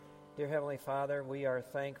Dear Heavenly Father, we are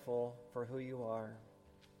thankful for who you are,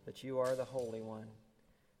 that you are the Holy One,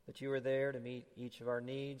 that you are there to meet each of our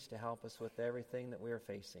needs, to help us with everything that we are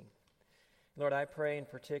facing. Lord, I pray in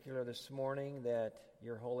particular this morning that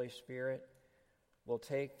your Holy Spirit will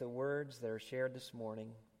take the words that are shared this morning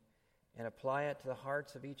and apply it to the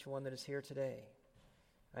hearts of each one that is here today.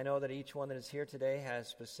 I know that each one that is here today has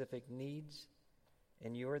specific needs,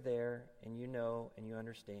 and you are there, and you know, and you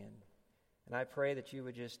understand. And I pray that you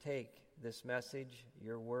would just take this message,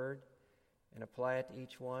 your word, and apply it to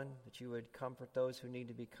each one, that you would comfort those who need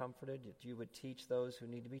to be comforted, that you would teach those who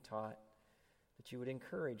need to be taught, that you would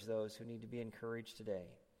encourage those who need to be encouraged today.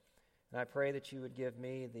 And I pray that you would give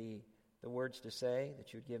me the words to say,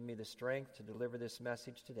 that you would give me the strength to deliver this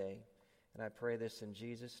message today. And I pray this in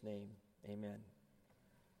Jesus' name. Amen.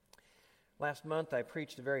 Last month I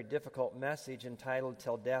preached a very difficult message entitled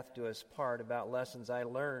Till Death Do Us Part, about lessons I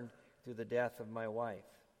learned through the death of my wife.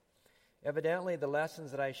 Evidently, the lessons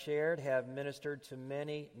that I shared have ministered to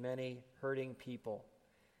many, many hurting people.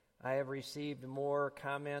 I have received more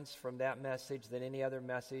comments from that message than any other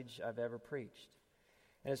message I've ever preached.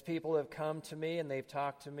 And as people have come to me and they've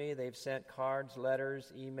talked to me, they've sent cards,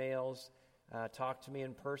 letters, emails, talked to me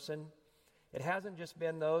in person. It hasn't just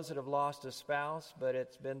been those that have lost a spouse, but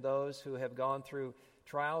it's been those who have gone through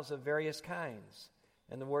trials of various kinds.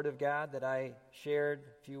 And the Word of God that I shared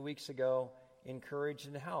a few weeks ago encouraged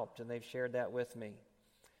and helped, and they've shared that with me.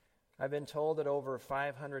 I've been told that over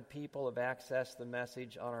 500 people have accessed the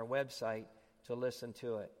message on our website to listen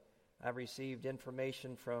to it. I've received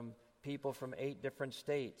information from people from 8 different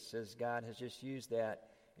states, as God has just used that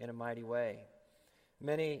in a mighty way.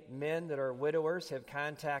 Many men that are widowers have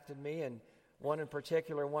contacted me, and one in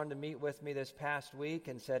particular wanted to meet with me this past week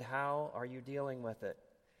and said, "How are you dealing with it?"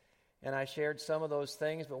 And I shared some of those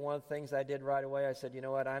things, but one of the things I did right away, I said, you know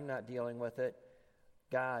what, I'm not dealing with it.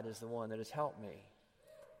 God is the one that has helped me.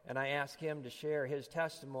 And I asked him to share his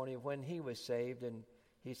testimony of when he was saved, and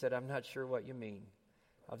he said, I'm not sure what you mean.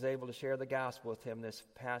 I was able to share the gospel with him this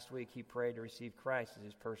past week. He prayed to receive Christ as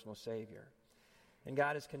his personal Savior. And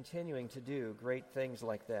God is continuing to do great things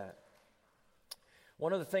like that.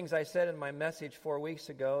 One of the things I said in my message 4 weeks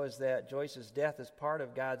ago is that Joyce's death is part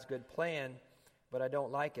of God's good plan, but I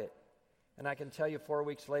don't like it. And I can tell you 4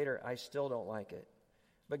 weeks later, I still don't like it.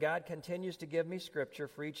 But God continues to give me scripture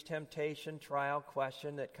for each temptation, trial,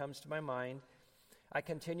 question that comes to my mind. I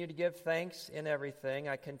continue to give thanks in everything.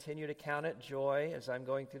 I continue to count it joy as I'm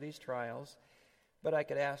going through these trials. But I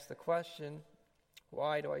could ask the question,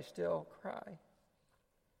 why do I still cry?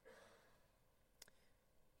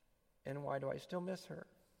 And why do I still miss her?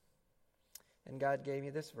 And God gave me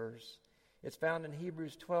this verse. It's found in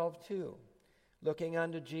Hebrews 12:2. Looking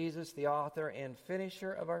unto Jesus, the author and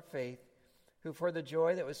finisher of our faith, who for the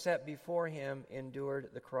joy that was set before him endured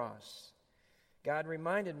the cross. God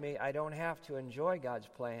reminded me I don't have to enjoy God's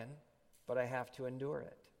plan, but I have to endure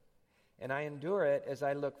it. And I endure it as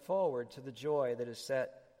I look forward to the joy that is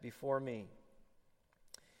set before me.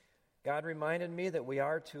 God reminded me that we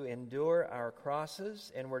are to endure our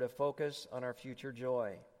crosses and we're to focus on our future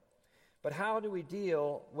joy. But how do we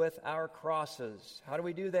deal with our crosses? How do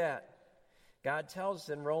we do that? God tells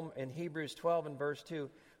us in Hebrews 12 and verse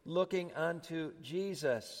 2, looking unto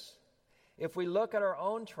Jesus. If we look at our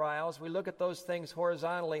own trials, we look at those things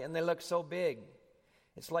horizontally and they look so big.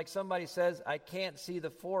 It's like somebody says, I can't see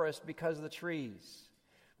the forest because of the trees.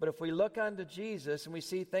 But if we look unto Jesus and we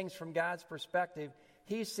see things from God's perspective,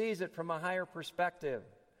 he sees it from a higher perspective.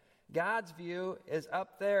 God's view is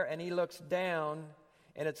up there and he looks down,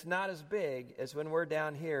 and it's not as big as when we're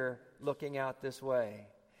down here looking out this way.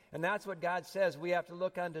 And that's what God says. We have to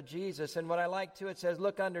look unto Jesus. And what I like too, it says,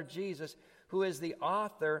 look unto Jesus, who is the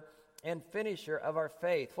author and finisher of our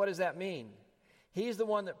faith. What does that mean? He's the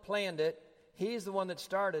one that planned it. He's the one that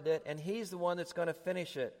started it. And he's the one that's going to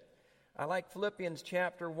finish it. I like Philippians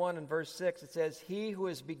chapter 1 and verse 6. It says, he who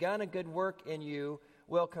has begun a good work in you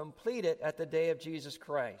will complete it at the day of Jesus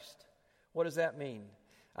Christ. What does that mean?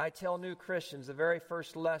 I tell new Christians the very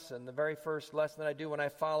first lesson that I do when I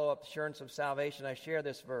follow up assurance of salvation, I share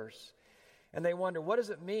this verse. And they wonder, what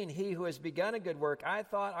does it mean, he who has begun a good work? I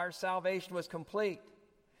thought our salvation was complete.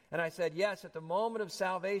 And I said, yes, at the moment of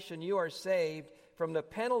salvation, you are saved from the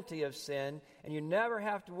penalty of sin, and you never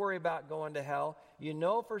have to worry about going to hell. You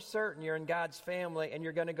know for certain you're in God's family and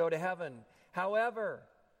you're going to go to heaven. However,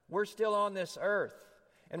 we're still on this earth,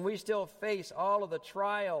 and we still face all of the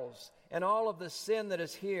trials and all of the sin that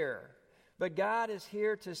is here. But God is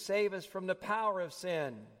here to save us from the power of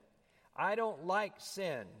sin. I don't like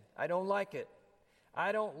sin. I don't like it.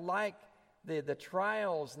 I don't like the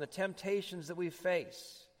trials and the temptations that we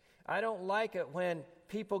face. I don't like it when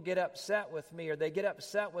people get upset with me, or they get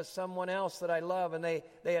upset with someone else that I love, and they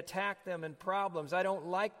attack them in problems. I don't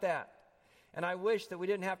like that. And I wish that we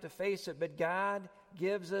didn't have to face it, but God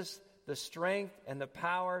gives us the strength and the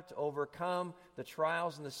power to overcome the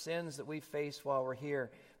trials and the sins that we face while we're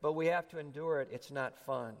here. But we have to endure it. It's not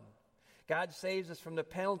fun. God saves us from the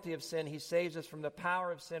penalty of sin. He saves us from the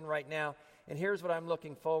power of sin right now. And here's what I'm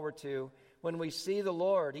looking forward to. When we see the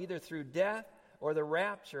Lord, either through death or the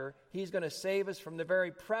rapture, He's going to save us from the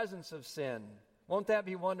very presence of sin. Won't that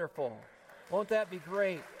be wonderful? Won't that be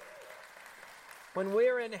great? When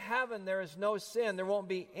we're in heaven, there is no sin. There won't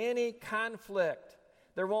be any conflict.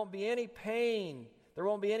 There won't be any pain. There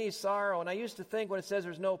won't be any sorrow. And I used to think when it says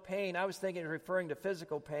there's no pain, I was thinking it's referring to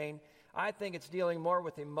physical pain. I think it's dealing more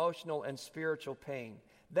with emotional and spiritual pain.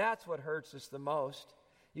 That's what hurts us the most.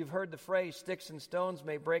 You've heard the phrase, sticks and stones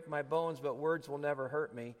may break my bones, but words will never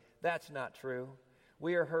hurt me. That's not true.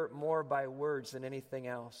 We are hurt more by words than anything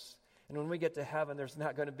else. And when we get to heaven, there's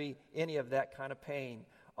not going to be any of that kind of pain.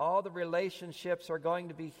 All the relationships are going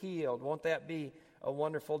to be healed. Won't that be a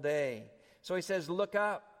wonderful day? So he says, look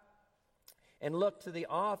up and look to the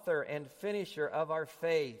author and finisher of our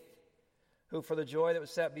faith, who for the joy that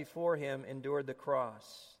was set before him endured the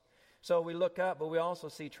cross. So we look up, but we also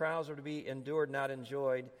see trials are to be endured, not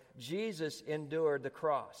enjoyed. Jesus endured the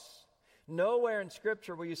cross. Nowhere in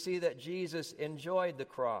Scripture will you see that Jesus enjoyed the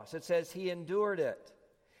cross. It says he endured it.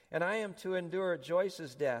 And I am to endure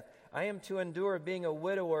Joyce's death. I am to endure being a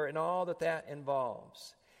widower and all that that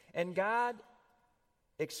involves. And God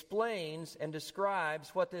explains and describes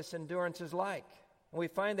what this endurance is like. And we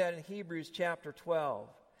find that in Hebrews chapter 12.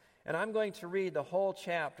 And I'm going to read the whole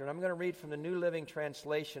chapter, and I'm going to read from the New Living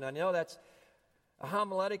Translation. I know that's a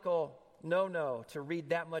homiletical no-no to read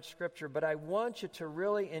that much Scripture, but I want you to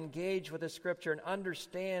really engage with the Scripture and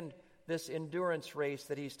understand this endurance race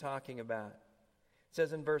that he's talking about. It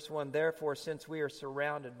says in verse 1, therefore, since we are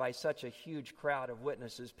surrounded by such a huge crowd of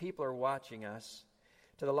witnesses, people are watching us,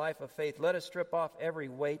 to the life of faith, let us strip off every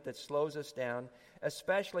weight that slows us down,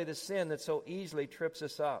 especially the sin that so easily trips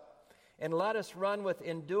us up. And let us run with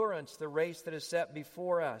endurance the race that is set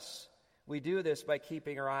before us. We do this by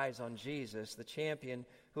keeping our eyes on Jesus, the champion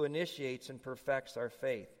who initiates and perfects our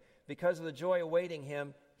faith. Because of the joy awaiting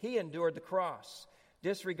him, he endured the cross,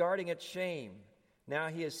 disregarding its shame. Now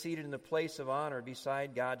he is seated in the place of honor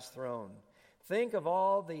beside God's throne. Think of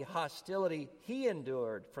all the hostility he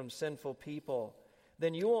endured from sinful people.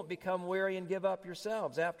 Then you won't become weary and give up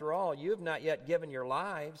yourselves. After all, you have not yet given your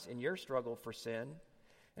lives in your struggle for sin.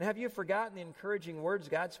 And have you forgotten the encouraging words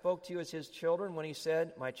God spoke to you as his children when he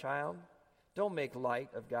said, my child, don't make light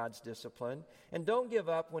of God's discipline, and don't give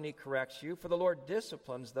up when he corrects you, for the Lord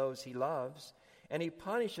disciplines those he loves, and he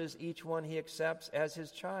punishes each one he accepts as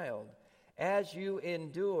his child. As you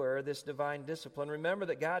endure this divine discipline, remember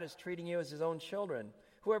that God is treating you as his own children.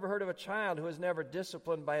 Who ever heard of a child who is never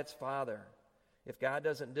disciplined by its father? If God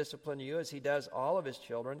doesn't discipline you as he does all of his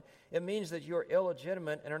children, it means that you're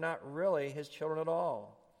illegitimate and are not really his children at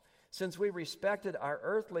all. Since we respected our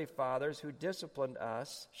earthly fathers who disciplined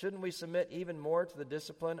us, shouldn't we submit even more to the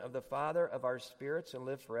discipline of the Father of our spirits and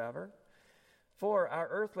live forever? For our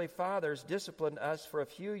earthly fathers disciplined us for a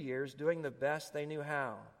few years, doing the best they knew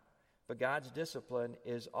how. But God's discipline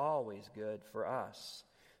is always good for us,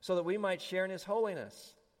 so that we might share in his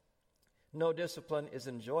holiness. No discipline is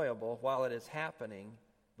enjoyable while it is happening,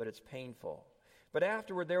 but it's painful. But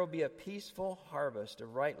afterward there will be a peaceful harvest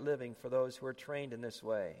of right living for those who are trained in this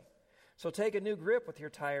way. So take a new grip with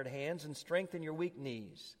your tired hands and strengthen your weak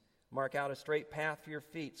knees. Mark out a straight path for your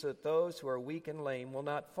feet so that those who are weak and lame will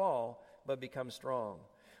not fall but become strong.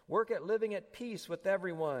 Work at living at peace with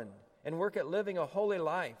everyone and work at living a holy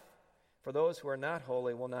life. For those who are not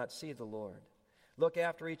holy will not see the Lord. Look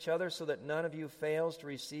after each other so that none of you fails to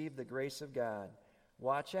receive the grace of God.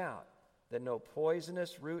 Watch out that no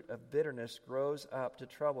poisonous root of bitterness grows up to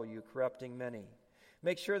trouble you, corrupting many.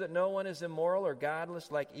 Make sure that no one is immoral or godless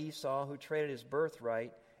like Esau, who traded his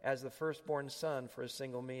birthright as the firstborn son for a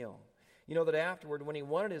single meal. You know that afterward, when he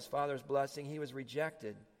wanted his father's blessing, he was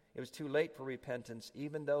rejected. It was too late for repentance,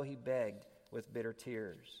 even though he begged with bitter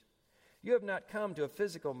tears. You have not come to a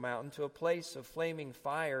physical mountain, to a place of flaming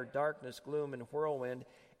fire, darkness, gloom, and whirlwind,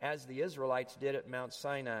 as the Israelites did at Mount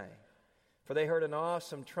Sinai. For they heard an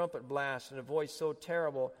awesome trumpet blast and a voice so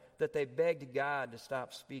terrible that they begged God to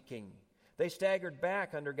stop speaking. They staggered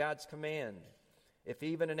back under God's command. If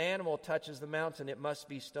even an animal touches the mountain, it must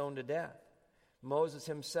be stoned to death. Moses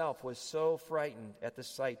himself was so frightened at the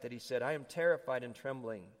sight that he said, I am terrified and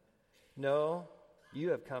trembling. No, you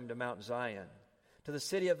have come to Mount Zion, to the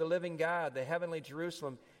city of the living God, the heavenly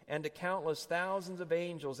Jerusalem, and to countless thousands of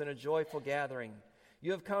angels in a joyful gathering.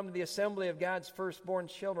 You have come to the assembly of God's firstborn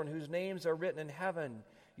children, whose names are written in heaven.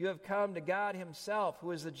 You have come to God himself,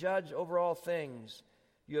 who is the judge over all things.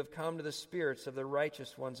 You have come to the spirits of the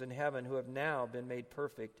righteous ones in heaven, who have now been made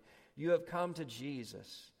perfect. You have come to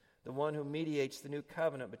Jesus, the one who mediates the new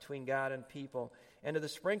covenant between God and people, and to the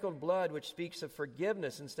sprinkled blood which speaks of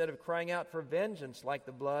forgiveness instead of crying out for vengeance like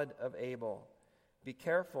the blood of Abel. Be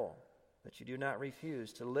careful that you do not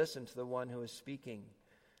refuse to listen to the one who is speaking.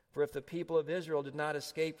 For if the people of Israel did not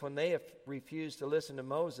escape when they refused to listen to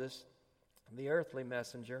Moses, the earthly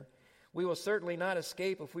messenger, we will certainly not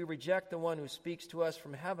escape if we reject the one who speaks to us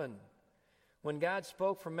from heaven. When God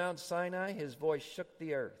spoke from Mount Sinai, his voice shook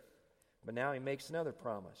the earth. But now he makes another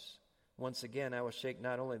promise. Once again, I will shake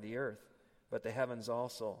not only the earth, but the heavens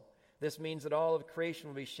also. This means that all of creation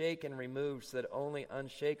will be shaken and removed so that only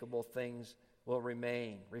unshakable things will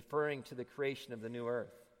remain, referring to the creation of the new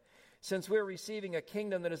earth. Since we're receiving a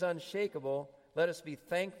kingdom that is unshakable, let us be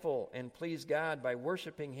thankful and please God by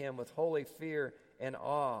worshiping him with holy fear and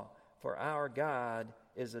awe, for our God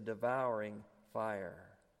is a devouring fire.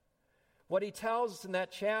 What he tells us in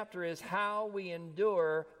that chapter is how we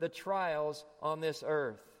endure the trials on this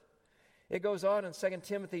earth. It goes on in 2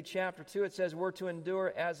 Timothy chapter 2, it says we're to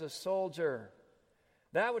endure as a soldier.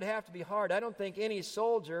 That would have to be hard. I don't think any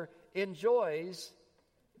soldier enjoys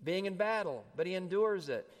being in battle, but he endures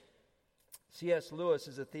it. C.S. Lewis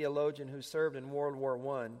is a theologian who served in World War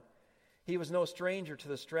I. He was no stranger to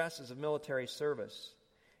the stresses of military service.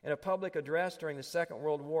 In a public address during the Second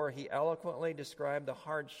World War, he eloquently described the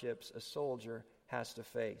hardships a soldier has to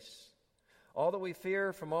face. All that we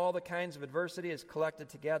fear from all the kinds of adversity is collected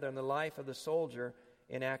together in the life of the soldier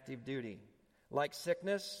in active duty. Like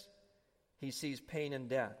sickness, he sees pain and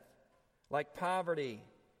death. Like poverty,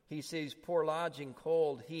 he sees poor lodging,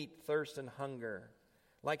 cold, heat, thirst, and hunger.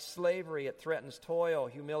 Like slavery, it threatens toil,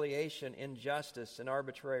 humiliation, injustice, and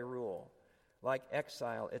arbitrary rule. Like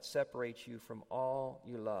exile, it separates you from all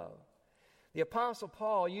you love. The Apostle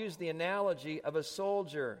Paul used the analogy of a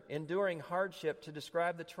soldier enduring hardship to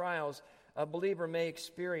describe the trials a believer may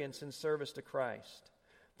experience in service to Christ.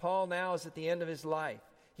 Paul now is at the end of his life.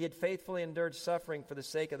 He had faithfully endured suffering for the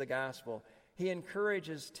sake of the gospel. He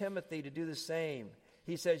encourages Timothy to do the same.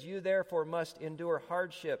 He says, "You therefore must endure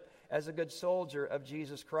hardship as a good soldier of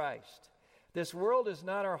Jesus Christ." This world is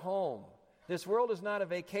not our home. This world is not a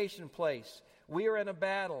vacation place. We are in a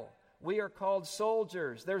battle. We are called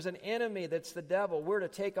soldiers. There's an enemy that's the devil. We're to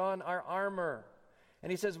take on our armor.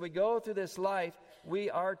 And he says we go through this life, we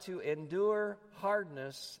are to endure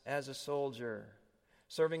hardness as a soldier.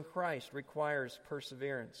 Serving Christ requires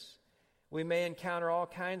perseverance. We may encounter all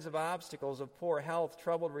kinds of obstacles of poor health,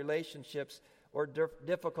 troubled relationships, or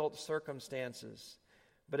difficult circumstances.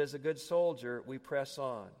 But as a good soldier, we press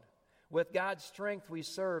on. With God's strength, we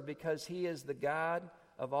serve because he is the God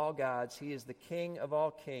of all gods. He is the King of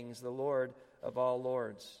all kings, the Lord of all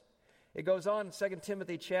lords. It goes on in 2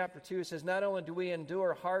 Timothy chapter 2. It says, not only do we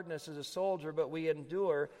endure hardness as a soldier, but we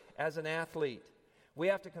endure as an athlete. We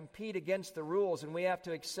have to compete against the rules, and we have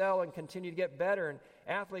to excel and continue to get better. And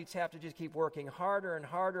athletes have to just keep working harder and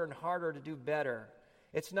harder and harder to do better.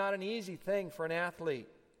 It's not an easy thing for an athlete.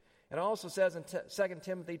 It also says in 2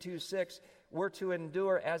 Timothy 2:6, we're to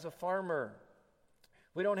endure as a farmer.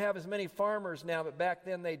 We don't have as many farmers now, but back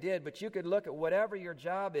then they did. But you could look at whatever your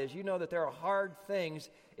job is. You know that there are hard things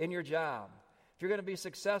in your job. If you're going to be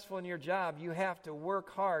successful in your job, you have to work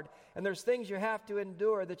hard. And there's things you have to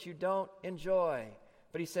endure that you don't enjoy.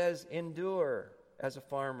 But he says, endure as a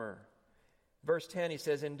farmer. Verse 10, he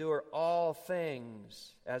says, endure all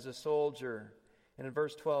things as a soldier. And in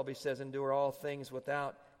verse 12, he says, endure all things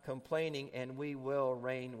without complaining, and we will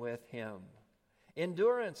reign with him.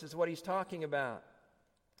 Endurance is what he's talking about.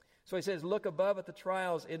 So he says, look above at the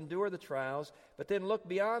trials, endure the trials, but then look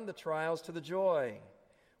beyond the trials to the joy.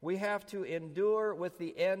 We have to endure with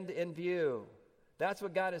the end in view. That's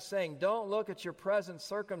what God is saying. Don't look at your present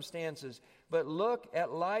circumstances, but look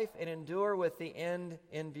at life and endure with the end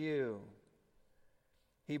in view.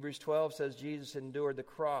 Hebrews 12 says Jesus endured the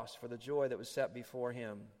cross for the joy that was set before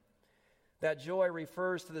him. That joy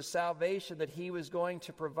refers to the salvation that he was going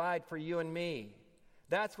to provide for you and me.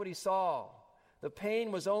 That's what he saw. The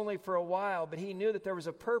pain was only for a while, but he knew that there was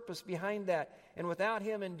a purpose behind that. And without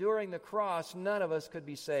him enduring the cross, none of us could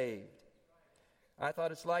be saved. I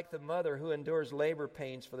thought it's like the mother who endures labor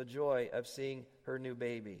pains for the joy of seeing her new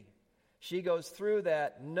baby. She goes through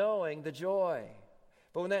that knowing the joy.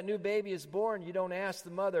 But when that new baby is born, you don't ask the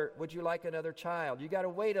mother, would you like another child? You got to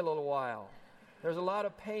wait a little while. There's a lot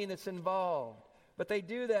of pain that's involved. But they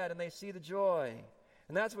do that and they see the joy.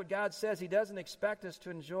 And that's what God says. He doesn't expect us to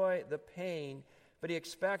enjoy the pain, but he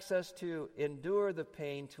expects us to endure the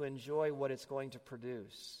pain to enjoy what it's going to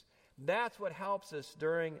produce. That's what helps us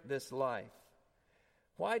during this life.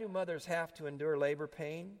 Why do mothers have to endure labor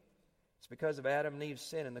pain? It's because of Adam and Eve's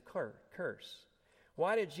sin and the curse.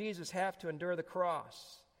 Why did Jesus have to endure the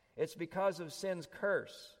cross? It's because of sin's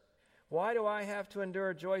curse. Why do I have to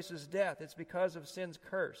endure Joyce's death? It's because of sin's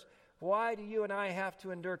curse. Why do you and I have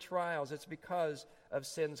to endure trials? It's because of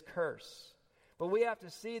sin's curse. But we have to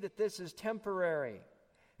see that this is temporary.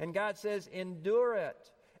 And God says, endure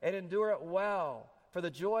it, and endure it well, for the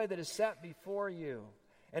joy that is set before you,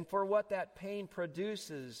 and for what that pain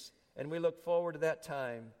produces. And we look forward to that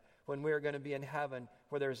time when we are going to be in heaven,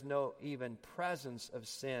 where there's no even presence of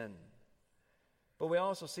sin. But we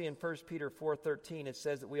also see in 1 Peter 4:13, it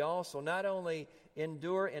says that we also not only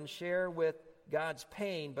endure and share with God's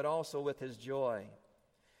pain, but also with his joy.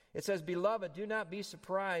 It says, "Beloved, do not be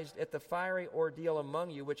surprised at the fiery ordeal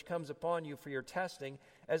among you, which comes upon you for your testing,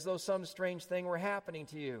 as though some strange thing were happening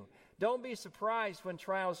to you." Don't be surprised when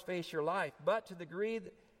trials face your life, but to the degree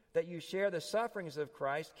that you share the sufferings of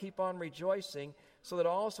Christ, keep on rejoicing, so that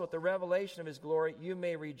also at the revelation of his glory you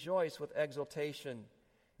may rejoice with exultation.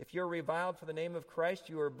 If you're reviled for the name of Christ,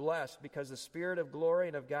 you are blessed, because the Spirit of glory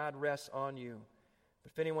and of God rests on you.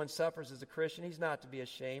 But if anyone suffers as a Christian, he's not to be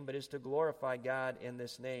ashamed, but is to glorify God in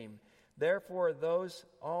this name. Therefore, those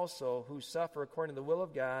also who suffer according to the will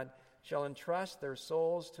of God shall entrust their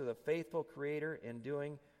souls to the faithful Creator in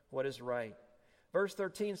doing what is right. Verse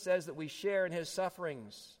 13 says that we share in his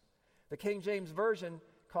sufferings. The King James Version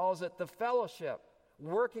calls it the fellowship,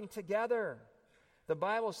 working together. The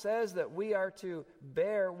Bible says that we are to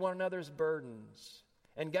bear one another's burdens.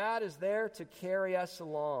 And God is there to carry us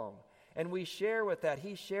along. And we share with that.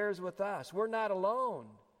 He shares with us. We're not alone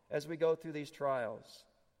as we go through these trials.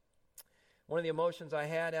 One of the emotions I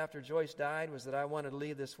had after Joyce died was that I wanted to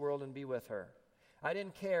leave this world and be with her. I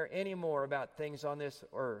didn't care anymore about things on this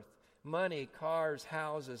earth. Money, cars,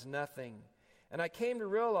 houses, nothing. And I came to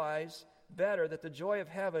realize better that the joy of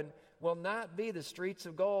heaven will not be the streets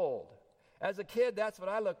of gold. As a kid, that's what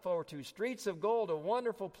I look forward to. Streets of gold, a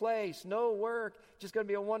wonderful place, no work, just going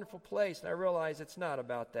to be a wonderful place. And I realize it's not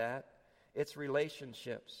about that. It's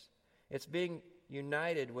relationships. It's being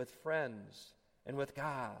united with friends and with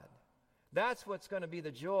God. That's what's going to be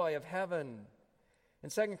the joy of heaven. In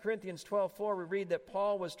 2 Corinthians 12:4, we read that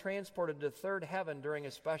Paul was transported to third heaven during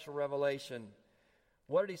a special revelation.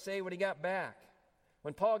 What did he say when he got back?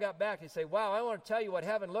 When Paul got back, he'd say, "Wow, I want to tell you what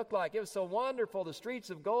heaven looked like. It was so wonderful, the streets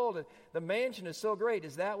of gold, and the mansion is so great."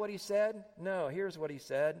 Is that what he said? No, here's what he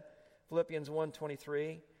said. Philippians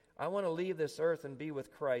 1:23, "I want to leave this earth and be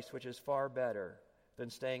with Christ, which is far better than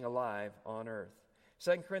staying alive on earth."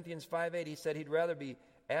 2 Corinthians 5:8, he said he'd rather be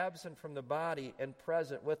absent from the body and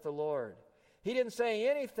present with the Lord. He didn't say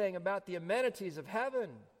anything about the amenities of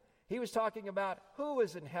heaven. He was talking about who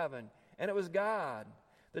was in heaven, and it was God.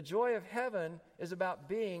 The joy of heaven is about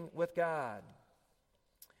being with God.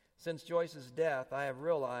 Since Joyce's death, I have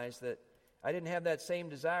realized that I didn't have that same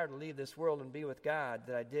desire to leave this world and be with God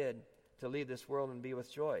that I did to leave this world and be with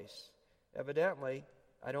Joyce. Evidently,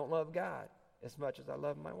 I don't love God as much as I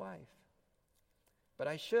love my wife. But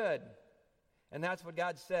I should. And that's what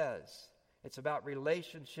God says. It's about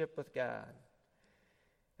relationship with God.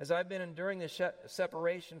 As I've been enduring this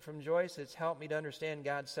separation from Joyce, it's helped me to understand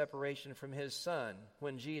God's separation from his Son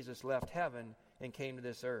when Jesus left heaven and came to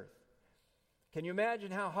this earth. Can you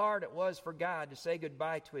imagine how hard it was for God to say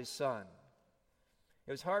goodbye to his Son?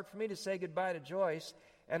 It was hard for me to say goodbye to Joyce,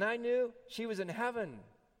 and I knew she was in heaven,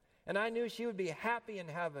 and I knew she would be happy in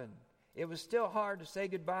heaven. It was still hard to say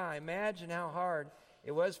goodbye. Imagine how hard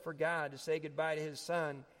it was for God to say goodbye to his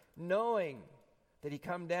Son, knowing that he'd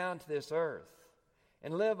come down to this earth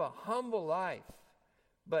and live a humble life,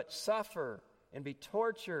 but suffer and be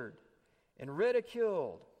tortured and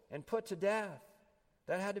ridiculed and put to death.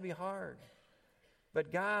 That had to be hard.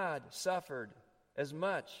 But God suffered as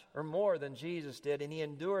much or more than Jesus did, and he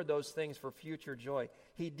endured those things for future joy.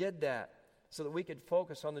 He did that so that we could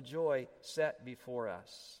focus on the joy set before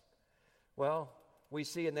us. Well, we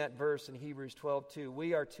see in that verse in Hebrews 12:2,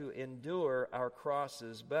 we are to endure our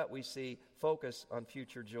crosses, but we see focus on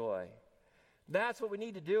future joy. That's what we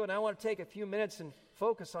need to do, and I want to take a few minutes and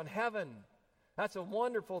focus on heaven. That's a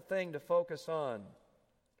wonderful thing to focus on.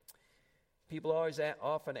 People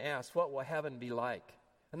often ask, what will heaven be like?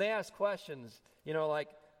 And they ask questions, like,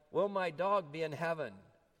 will my dog be in heaven?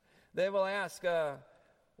 They will ask,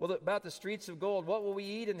 about the streets of gold, what will we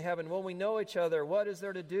eat in heaven? Will we know each other? What is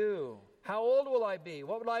there to do? How old will I be?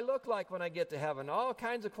 What will I look like when I get to heaven? All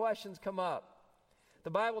kinds of questions come up. The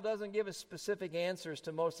Bible doesn't give us specific answers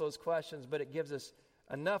to most of those questions, but it gives us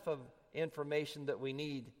enough of information that we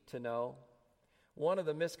need to know. One of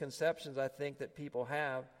the misconceptions I think that people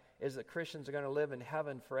have is that Christians are going to live in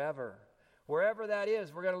heaven forever. Wherever that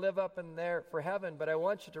is, we're going to live up in there for heaven. But I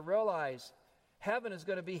want you to realize heaven is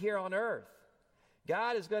going to be here on earth.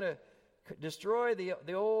 God is going to destroy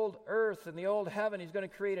the old earth and the old heaven. He's going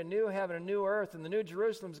to create a new heaven, a new earth, and the new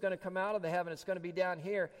Jerusalem is going to come out of the heaven. It's going to be down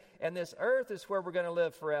here. And this earth is where we're going to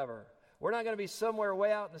live forever. We're not going to be somewhere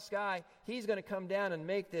way out in the sky. He's going to come down and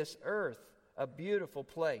make this earth a beautiful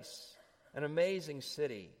place, an amazing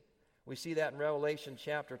city. We see that in Revelation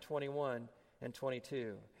chapter 21 and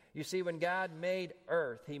 22. You see, when God made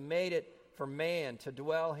earth, He made it for man to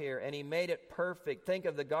dwell here, and He made it perfect. Think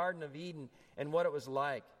of the Garden of Eden and what it was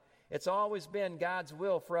like. It's always been God's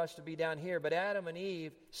will for us to be down here, but Adam and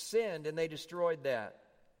Eve sinned, and they destroyed that.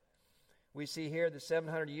 We see here that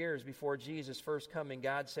 700 years before Jesus' first coming,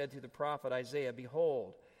 God said through the prophet Isaiah,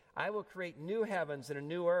 "Behold, I will create new heavens and a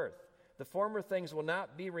new earth. The former things will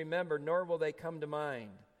not be remembered, nor will they come to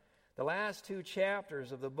mind." The last two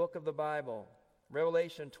chapters of the book of the Bible,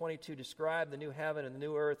 Revelation 22, describe the new heaven and the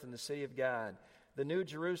new earth and the city of God. The new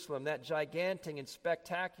Jerusalem, that gigantic and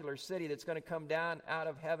spectacular city that's going to come down out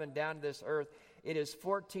of heaven down to this earth. It is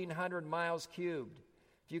 1,400 miles cubed.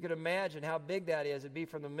 If you could imagine how big that is, it'd be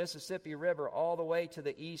from the Mississippi River all the way to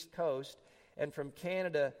the east coast, and from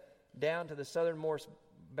Canada down to the southernmost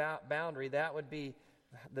boundary. That would be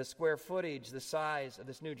the square footage, the size of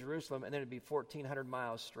this new Jerusalem, and then it'd be 1,400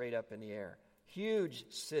 miles straight up in the air.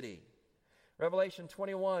 Huge city. Revelation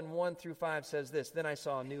 21, 1 through 5 says this, "Then I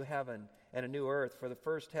saw a new heaven and a new earth, for the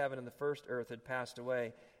first heaven and the first earth had passed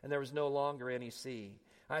away, and there was no longer any sea.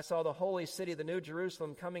 I saw the holy city, the new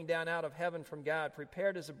Jerusalem, coming down out of heaven from God,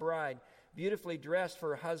 prepared as a bride, beautifully dressed for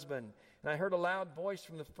her husband. And I heard a loud voice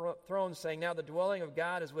from the throne saying, 'Now the dwelling of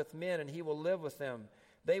God is with men, and He will live with them.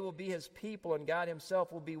 They will be His people, and God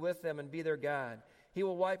Himself will be with them and be their God. He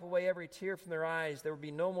will wipe away every tear from their eyes. There will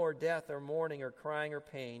be no more death or mourning or crying or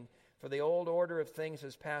pain, for the old order of things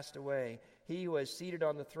has passed away. He who is seated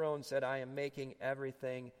on the throne said, I am making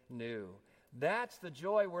everything new.'" That's the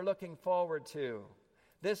joy we're looking forward to.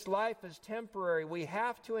 This life is temporary. We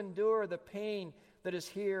have to endure the pain that is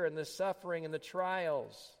here and the suffering and the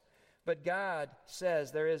trials. But God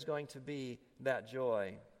says there is going to be that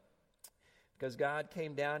joy. Because God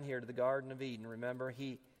came down here to the Garden of Eden. Remember,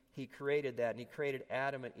 He created that, and He created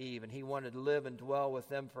Adam and Eve, and He wanted to live and dwell with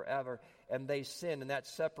them forever. And they sinned, and that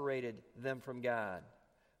separated them from God.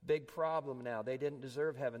 Big problem now. They didn't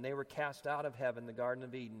deserve heaven. They were cast out of heaven, the Garden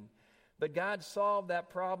of Eden. But God solved that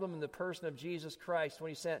problem in the person of Jesus Christ when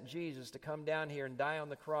He sent Jesus to come down here and die on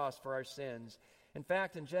the cross for our sins. In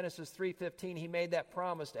fact, in Genesis 3:15, He made that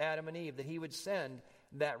promise to Adam and Eve that He would send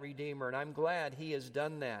that Redeemer, and I'm glad He has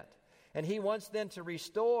done that. And He wants then to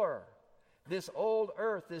restore this old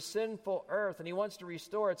earth, this sinful earth, and He wants to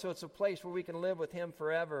restore it so it's a place where we can live with Him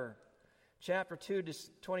forever. Chapter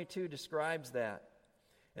 22 describes that.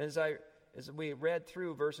 And as we read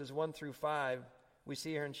through verses 1 through 5, we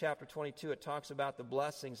see here in chapter 22, it talks about the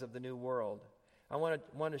blessings of the new world. I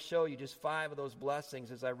want to show you just 5 of those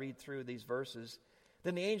blessings as I read through these verses.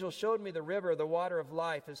 "Then the angel showed me the river of the water of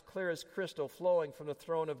life, as clear as crystal, flowing from the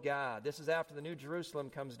throne of God." This is after the new Jerusalem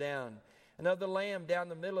comes down. "And of the Lamb down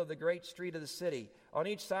the middle of the great street of the city. On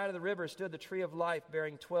each side of the river stood the tree of life,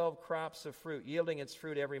 bearing 12 crops of fruit, yielding its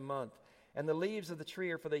fruit every month. And the leaves of the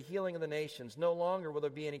tree are for the healing of the nations. No longer will there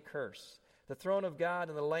be any curse. The throne of God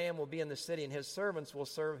and the Lamb will be in the city, and His servants will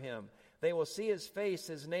serve Him. They will see His face.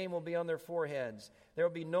 His name will be on their foreheads. There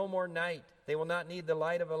will be no more night. They will not need the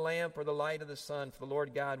light of a lamp or the light of the sun, for the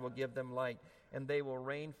Lord God will give them light, and they will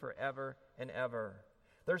reign forever and ever."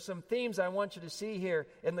 There's some themes I want you to see here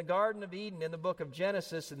in the Garden of Eden, in the book of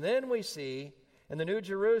Genesis, and then we see in the New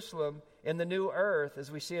Jerusalem, in the new earth,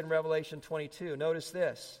 as we see in Revelation 22. Notice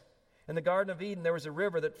this. In the Garden of Eden, there was a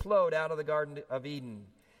river that flowed out of the Garden of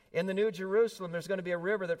Eden. In the New Jerusalem, there's going to be a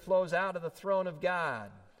river that flows out of the throne of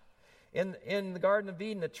God. In the Garden of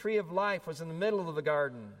Eden, the tree of life was in the middle of the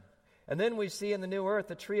garden. And then we see in the new earth,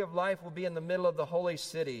 the tree of life will be in the middle of the holy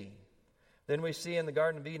city. Then we see in the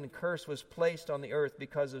Garden of Eden, a curse was placed on the earth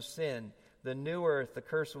because of sin. The new earth, the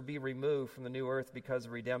curse will be removed from the new earth because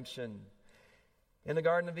of redemption. In the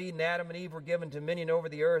Garden of Eden, Adam and Eve were given dominion over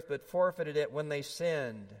the earth, but forfeited it when they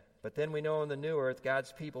sinned. But then we know in the new earth,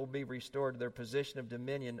 God's people will be restored to their position of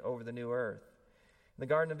dominion over the new earth. In the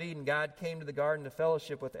Garden of Eden, God came to the garden to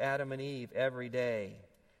fellowship with Adam and Eve every day.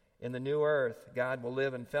 In the new earth, God will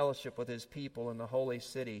live in fellowship with His people in the holy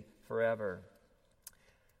city forever.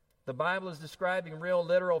 The Bible is describing real,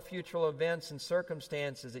 literal, future events and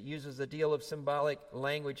circumstances. It uses a deal of symbolic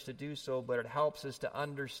language to do so, but it helps us to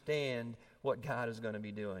understand what God is going to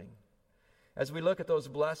be doing. As we look at those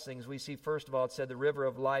blessings, we see, first of all, it said the river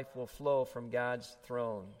of life will flow from God's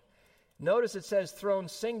throne. Notice it says throne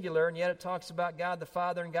singular, and yet it talks about God the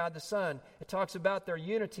Father and God the Son. It talks about their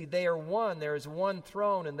unity. They are one. There is one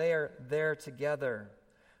throne, and they are there together.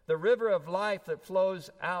 The river of life that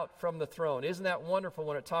flows out from the throne. Isn't that wonderful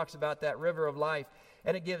when it talks about that river of life?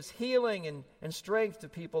 And it gives healing and strength to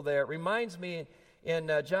people there. It reminds me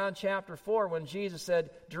in John chapter 4 when Jesus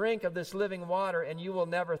said, "Drink of this living water and you will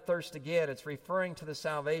never thirst again." It's referring to the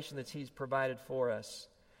salvation that He's provided for us.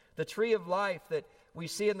 The tree of life that we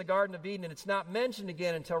see in the Garden of Eden, and it's not mentioned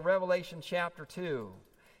again until Revelation chapter 2.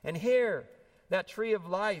 And here, that tree of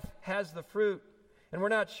life has the fruit. And we're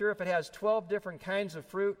not sure if it has 12 different kinds of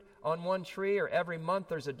fruit on one tree or every month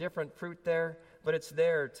there's a different fruit there, but it's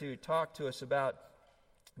there to talk to us about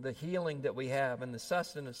the healing that we have and the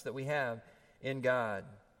sustenance that we have in God.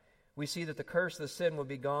 We see that the curse of the sin will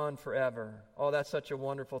be gone forever. Oh, that's such a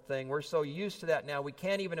wonderful thing. We're so used to that now, we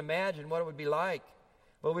can't even imagine what it would be like.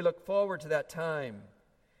 But we look forward to that time.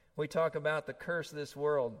 We talk about the curse of this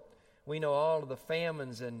world. We know all of the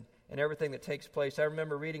famines and everything that takes place. I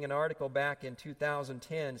remember reading an article back in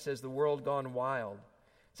 2010. It says the world gone wild.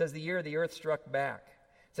 It says the year the earth struck back.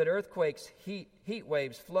 It said earthquakes, heat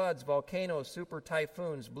waves, floods, volcanoes, super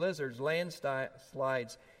typhoons, blizzards,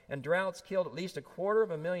 landslides, and droughts killed at least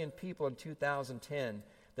 250,000 people in 2010,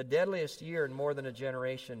 the deadliest year in more than a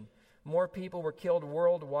generation. More people were killed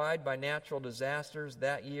worldwide by natural disasters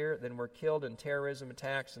that year than were killed in terrorism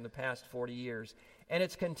attacks in the past 40 years. And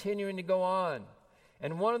it's continuing to go on.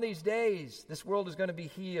 And one of these days, this world is going to be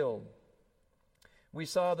healed. We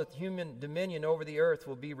saw that human dominion over the earth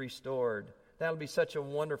will be restored. That'll be such a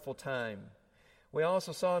wonderful time. We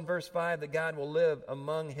also saw in verse 5 that God will live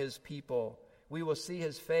among His people. We will see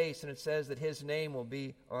His face, and it says that His name will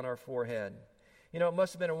be on our forehead. You know, it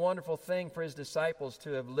must have been a wonderful thing for His disciples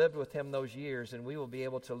to have lived with Him those years, and we will be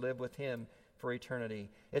able to live with Him for eternity.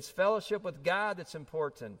 It's fellowship with God that's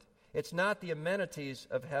important. It's not the amenities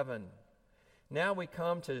of heaven. Now we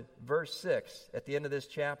come to verse 6 at the end of this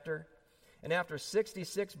chapter. And after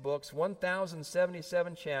 66 books,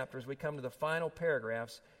 1,077 chapters, we come to the final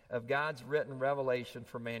paragraphs of God's written revelation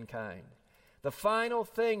for mankind. The final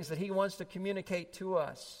things that He wants to communicate to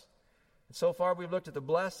us. And so far we've looked at the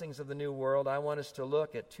blessings of the new world. I want us to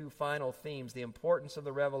look at two final themes, the importance of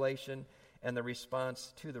the revelation and the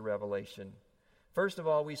response to the revelation. First of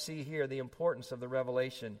all, we see here the importance of the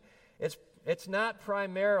revelation. It's not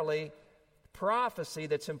primarily prophecy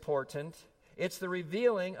that's important. It's the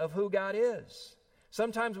revealing of who God is.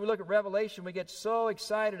 Sometimes we look at Revelation, we get so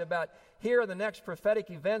excited about here are the next prophetic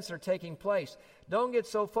events that are taking place. Don't get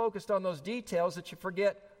so focused on those details that you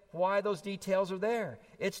forget why those details are there.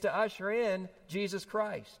 It's to usher in Jesus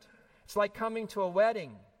Christ. It's like coming to a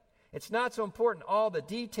wedding. It's not so important all the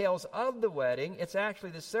details of the wedding. It's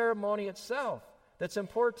actually the ceremony itself that's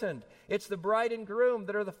important. It's the bride and groom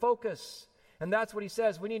that are the focus. And that's what he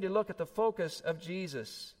says. We need to look at the focus of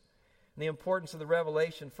Jesus. And the importance of the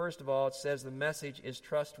revelation, first of all, it says the message is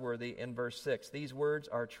trustworthy in verse 6. These words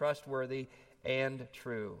are trustworthy and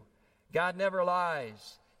true. God never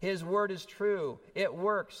lies. His word is true. It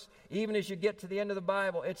works. Even as you get to the end of the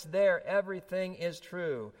Bible, it's there. Everything is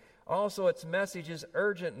true. Also, its message is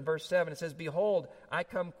urgent in verse 7. It says, "Behold, I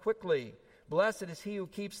come quickly. Blessed is he who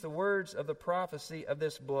keeps the words of the prophecy of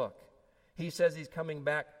this book." He says He's coming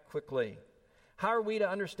back quickly. How are we to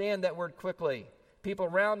understand that word quickly? People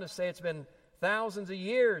around us say it's been thousands of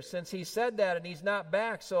years since He said that and He's not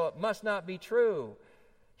back, so it must not be true.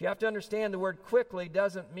 You have to understand the word quickly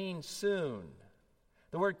doesn't mean soon.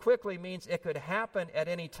 The word quickly means it could happen at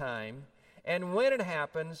any time, and when it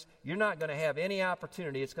happens, you're not going to have any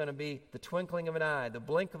opportunity. It's going to be the twinkling of an eye, the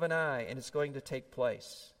blink of an eye, and it's going to take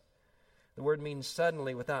place. The word means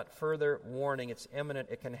suddenly, without further warning. It's imminent.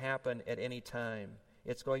 It can happen at any time.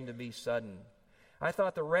 It's going to be sudden. I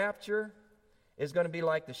thought the rapture is going to be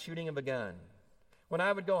like the shooting of a gun. When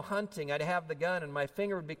I would go hunting, I'd have the gun, and my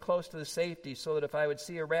finger would be close to the safety so that if I would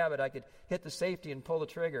see a rabbit, I could hit the safety and pull the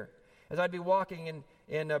trigger. As I'd be walking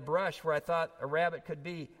in a brush where I thought a rabbit could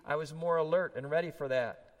be, I was more alert and ready for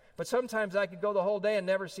that. But sometimes I could go the whole day and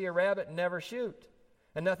never see a rabbit and never shoot.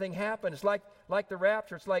 And nothing happened. It's like the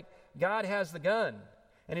rapture. It's like God has the gun,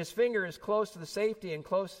 and His finger is close to the safety and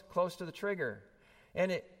close to the trigger.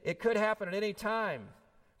 And it could happen at any time.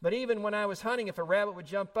 But even when I was hunting, if a rabbit would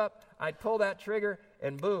jump up, I'd pull that trigger,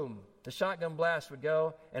 and boom, the shotgun blast would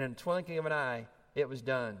go, and in the twinkling of an eye, it was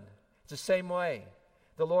done. It's the same way.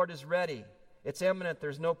 The Lord is ready. It's imminent.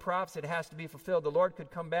 There's no prophecy. It has to be fulfilled. The Lord could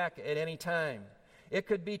come back at any time. It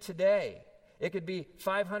could be today. It could be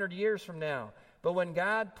 500 years from now. But when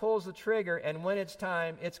God pulls the trigger and when it's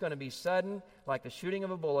time, it's going to be sudden, like the shooting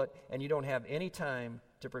of a bullet, and you don't have any time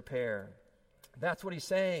to prepare. That's what he's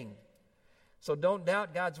saying. So don't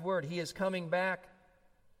doubt God's word. He is coming back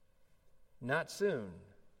not soon,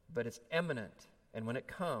 but it's imminent. And when it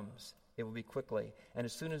comes, it will be quickly. And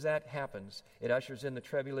as soon as that happens, it ushers in the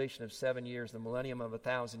tribulation of 7 years, the millennium of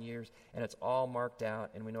 1,000 years, and it's all marked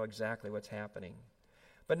out, and we know exactly what's happening.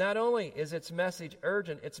 But not only is its message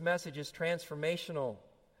urgent, its message is transformational.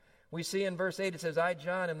 We see in verse 8, it says, I,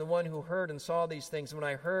 John, am the one who heard and saw these things. When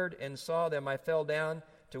I heard and saw them, I fell down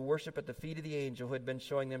to worship at the feet of the angel who had been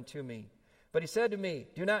showing them to me. But he said to me,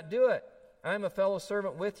 do not do it. I am a fellow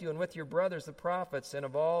servant with you and with your brothers, the prophets, and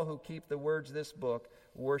of all who keep the words of this book,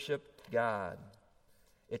 worship God.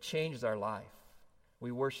 It changes our life.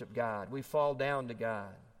 We worship God. We fall down to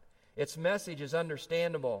God. Its message is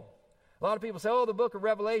understandable. A lot of people say, oh, the book of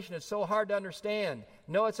Revelation is so hard to understand.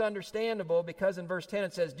 No, it's understandable because in verse 10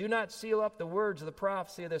 it says, do not seal up the words of the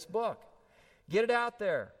prophecy of this book. Get it out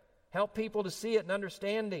there. Help people to see it and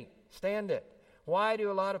understand it. Why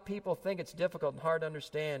do a lot of people think it's difficult and hard to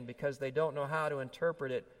understand? Because they don't know how to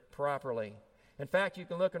interpret it properly. In fact, you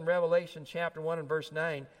can look in Revelation chapter 1 and verse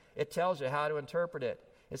 9. It tells you how to interpret it.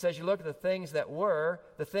 It says you look at the things that were,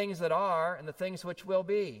 the things that are, and the things which will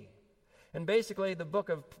be. And basically, the book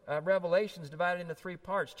of Revelation is divided into 3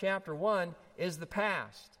 parts. Chapter 1 is the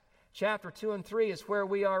past. Chapter 2 and 3 is where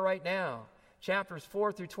we are right now. Chapters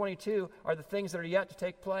 4 through 22 are the things that are yet to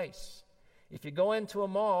take place. If you go into a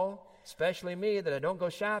mall, especially me, that I don't go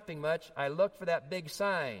shopping much, I look for that big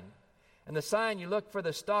sign. And the sign, you look for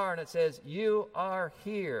the star, and it says, you are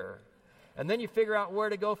here. And then you figure out where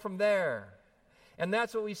to go from there. And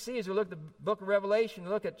that's what we see as we look at the book of Revelation.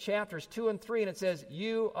 Look at chapters 2 and 3, and it says,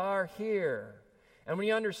 you are here. And when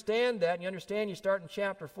you understand that, and you start in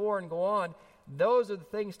chapter 4 and go on, those are the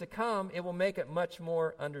things to come. It will make it much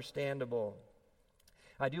more understandable.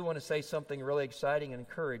 I do want to say something really exciting and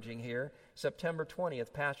encouraging here. September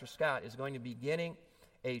 20th, Pastor Scott is going to be beginning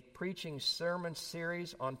a preaching sermon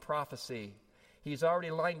series on prophecy. He's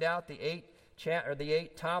already lined out the 8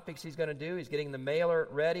 topics he's going to do. He's getting the mailer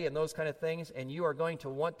ready and those kind of things, and you are going to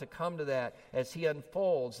want to come to that as he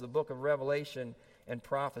unfolds the book of Revelation and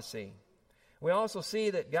prophecy. We also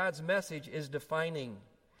see that God's message is defining.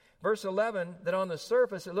 Verse 11, that on the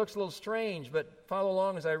surface it looks a little strange, but follow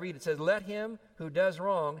along as I read. It says, let him who does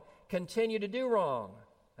wrong continue to do wrong.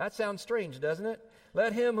 That sounds strange, doesn't it?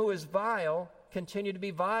 Let him who is vile continue to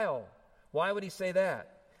be vile. Why would he say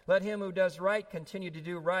that? Let him who does right continue to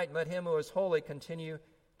do right, and let him who is holy continue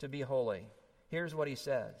to be holy. Here's what he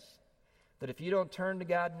says, that if you don't turn to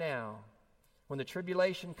God now, when the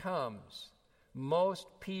tribulation comes, most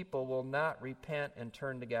people will not repent and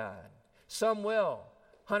turn to God. Some will.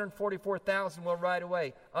 144,000 will right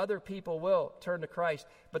away. Other people will turn to Christ,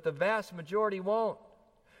 but the vast majority won't.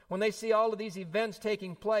 When they see all of these events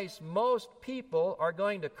taking place, most people are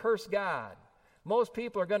going to curse God. Most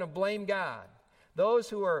people are going to blame God. Those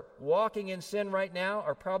who are walking in sin right now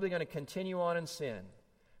are probably going to continue on in sin.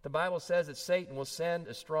 The Bible says that Satan will send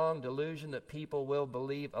a strong delusion that people will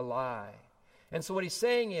believe a lie. And so what he's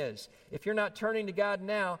saying is, if you're not turning to God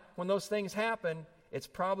now, when those things happen, it's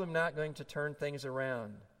probably not going to turn things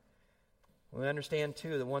around. We understand,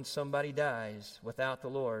 too, that once somebody dies without the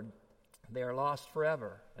Lord, they are lost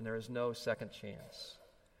forever, and there is no second chance.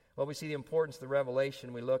 Well, we see the importance of the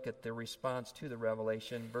revelation. We look at the response to the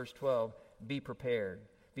revelation. Verse 12, be prepared.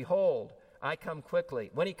 Behold, I come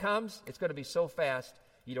quickly. When he comes, it's going to be so fast,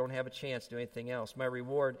 you don't have a chance to do anything else. My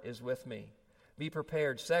reward is with me. Be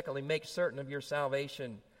prepared. Secondly, make certain of your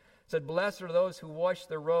salvation. It said, blessed are those who wash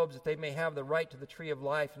their robes, that they may have the right to the tree of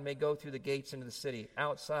life and may go through the gates into the city.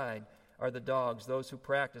 Outside are the dogs, those who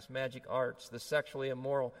practice magic arts, the sexually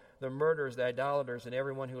immoral, the murderers, the idolaters, and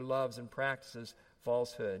everyone who loves and practices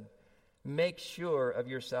falsehood. Make sure of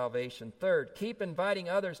your salvation. Third, keep inviting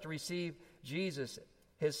others to receive Jesus,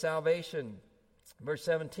 his salvation. Verse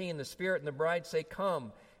 17, the Spirit and the bride say,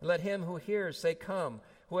 come. And let him who hears say, come.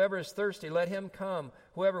 Whoever is thirsty, let him come.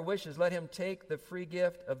 Whoever wishes, let him take the free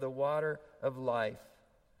gift of the water of life.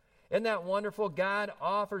 Isn't that wonderful? God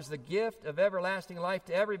offers the gift of everlasting life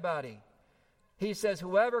to everybody. He says,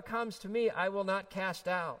 whoever comes to me, I will not cast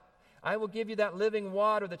out. I will give you that living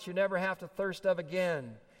water that you never have to thirst of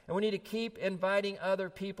again. And we need to keep inviting other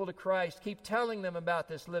people to Christ. Keep telling them about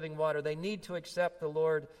this living water. They need to accept the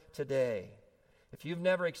Lord today. If you've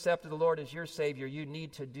never accepted the Lord as your Savior, you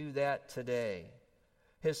need to do that today.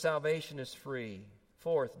 His salvation is free.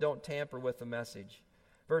 Fourth, don't tamper with the message.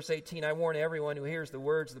 Verse 18, I warn everyone who hears the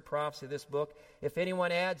words of the prophecy of this book, if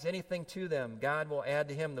anyone adds anything to them, God will add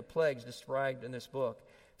to him the plagues described in this book.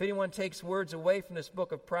 If If anyone takes words away from this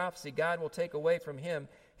book of prophecy, God will take away from him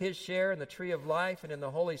his share in the tree of life and in the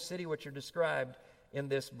holy city which are described in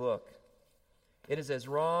this book. It is as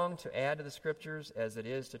wrong to add to the Scriptures as it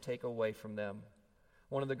is to take away from them.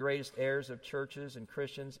 One of the greatest errors of churches and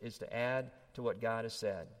Christians is to add to what God has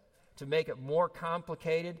said, to make it more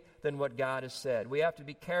complicated than what God has said. We have to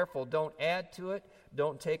be careful. Don't add to it.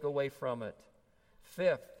 Don't take away from it.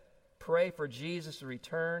 Fifth, pray for Jesus to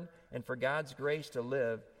return and for God's grace to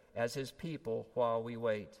live as his people while we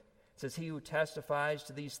wait. It says, he who testifies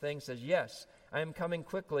to these things says, yes, I am coming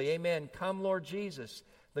quickly. Amen. Come, Lord Jesus.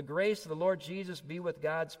 The grace of the Lord Jesus be with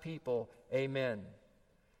God's people. Amen.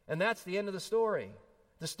 And that's the end of the story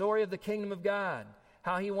of the kingdom of God,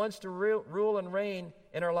 how he wants to rule and reign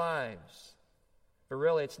in our lives. But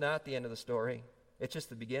really, it's not the end of the story. It's just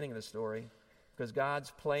the beginning of the story, because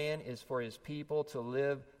God's plan is for his people to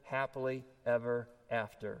live happily ever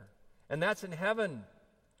after. And that's in heaven.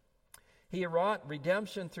 He wrought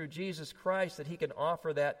redemption through Jesus Christ that he can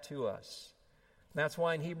offer that to us. And that's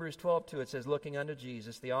why in Hebrews 12:2 it says, looking unto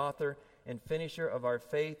Jesus, the author and finisher of our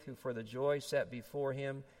faith, who for the joy set before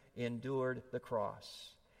him endured the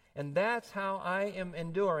cross. And that's how I am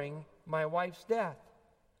enduring my wife's death.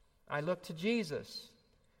 I look to Jesus,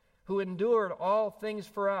 who endured all things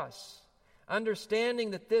for us,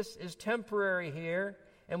 understanding that this is temporary here,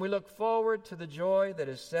 and we look forward to the joy that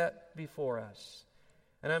is set before us.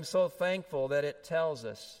 And I'm so thankful that it tells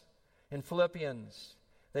us in Philippians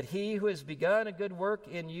that he who has begun a good work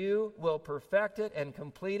in you will perfect it and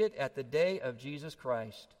complete it at the day of Jesus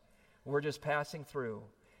Christ. We're just passing through.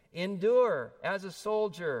 Endure as a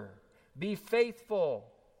soldier. Be faithful.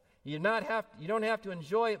 You don't have to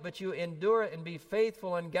enjoy it, but you endure it and be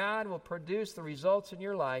faithful, and God will produce the results in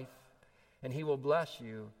your life, and he will bless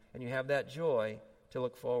you, and you have that joy to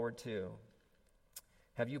look forward to.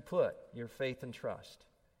 Have you put your faith and trust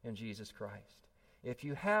in Jesus Christ? If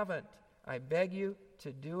you haven't, I beg you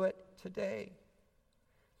to do it today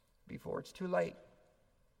before it's too late.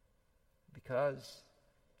 Because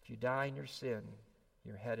if you die in your sin,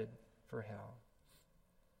 you're headed for hell.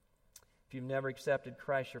 If you've never accepted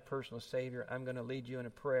Christ your personal Savior, I'm going to lead you in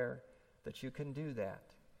a prayer that you can do that.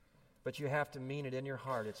 But you have to mean it in your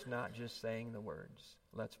heart. It's not just saying the words.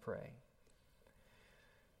 Let's pray.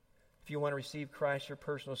 If you want to receive Christ your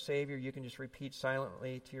personal Savior, you can just repeat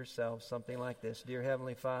silently to yourself something like this. Dear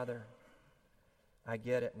Heavenly Father, I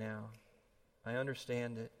get it now. I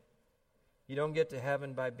understand it. You don't get to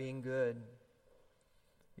heaven by being good.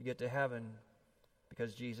 You get to heaven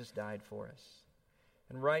because Jesus died for us.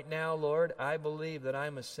 And right now, Lord, I believe that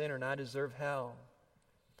I'm a sinner and I deserve hell.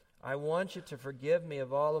 I want you to forgive me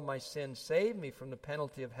of all of my sins. Save me from the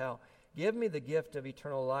penalty of hell. Give me the gift of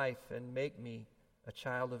eternal life and make me a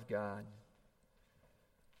child of God.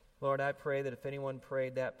 Lord, I pray that if anyone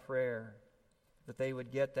prayed that prayer, that they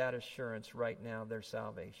would get that assurance right now of their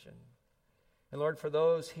salvation. And Lord, for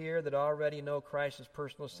those here that already know Christ as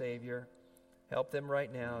personal Savior, help them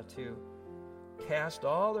right now to cast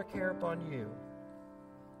all their care upon you.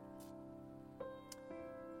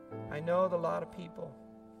 I know that a lot of people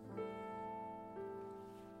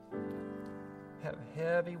have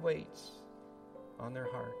heavy weights on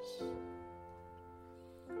their hearts.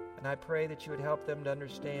 And I pray that you would help them to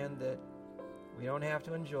understand that we don't have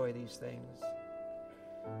to enjoy these things,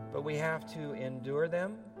 but we have to endure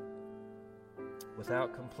them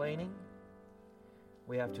without complaining.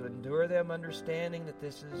 We have to endure them understanding that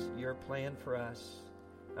this is your plan for us,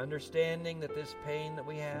 understanding that this pain that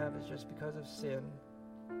we have is just because of sin.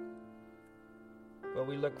 But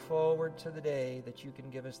we look forward to the day that you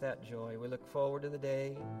can give us that joy. We look forward to the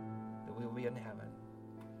day that we will be in heaven.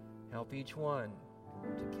 Help each one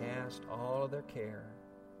to cast all of their care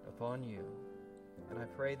upon you. And I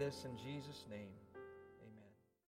pray this in Jesus' name.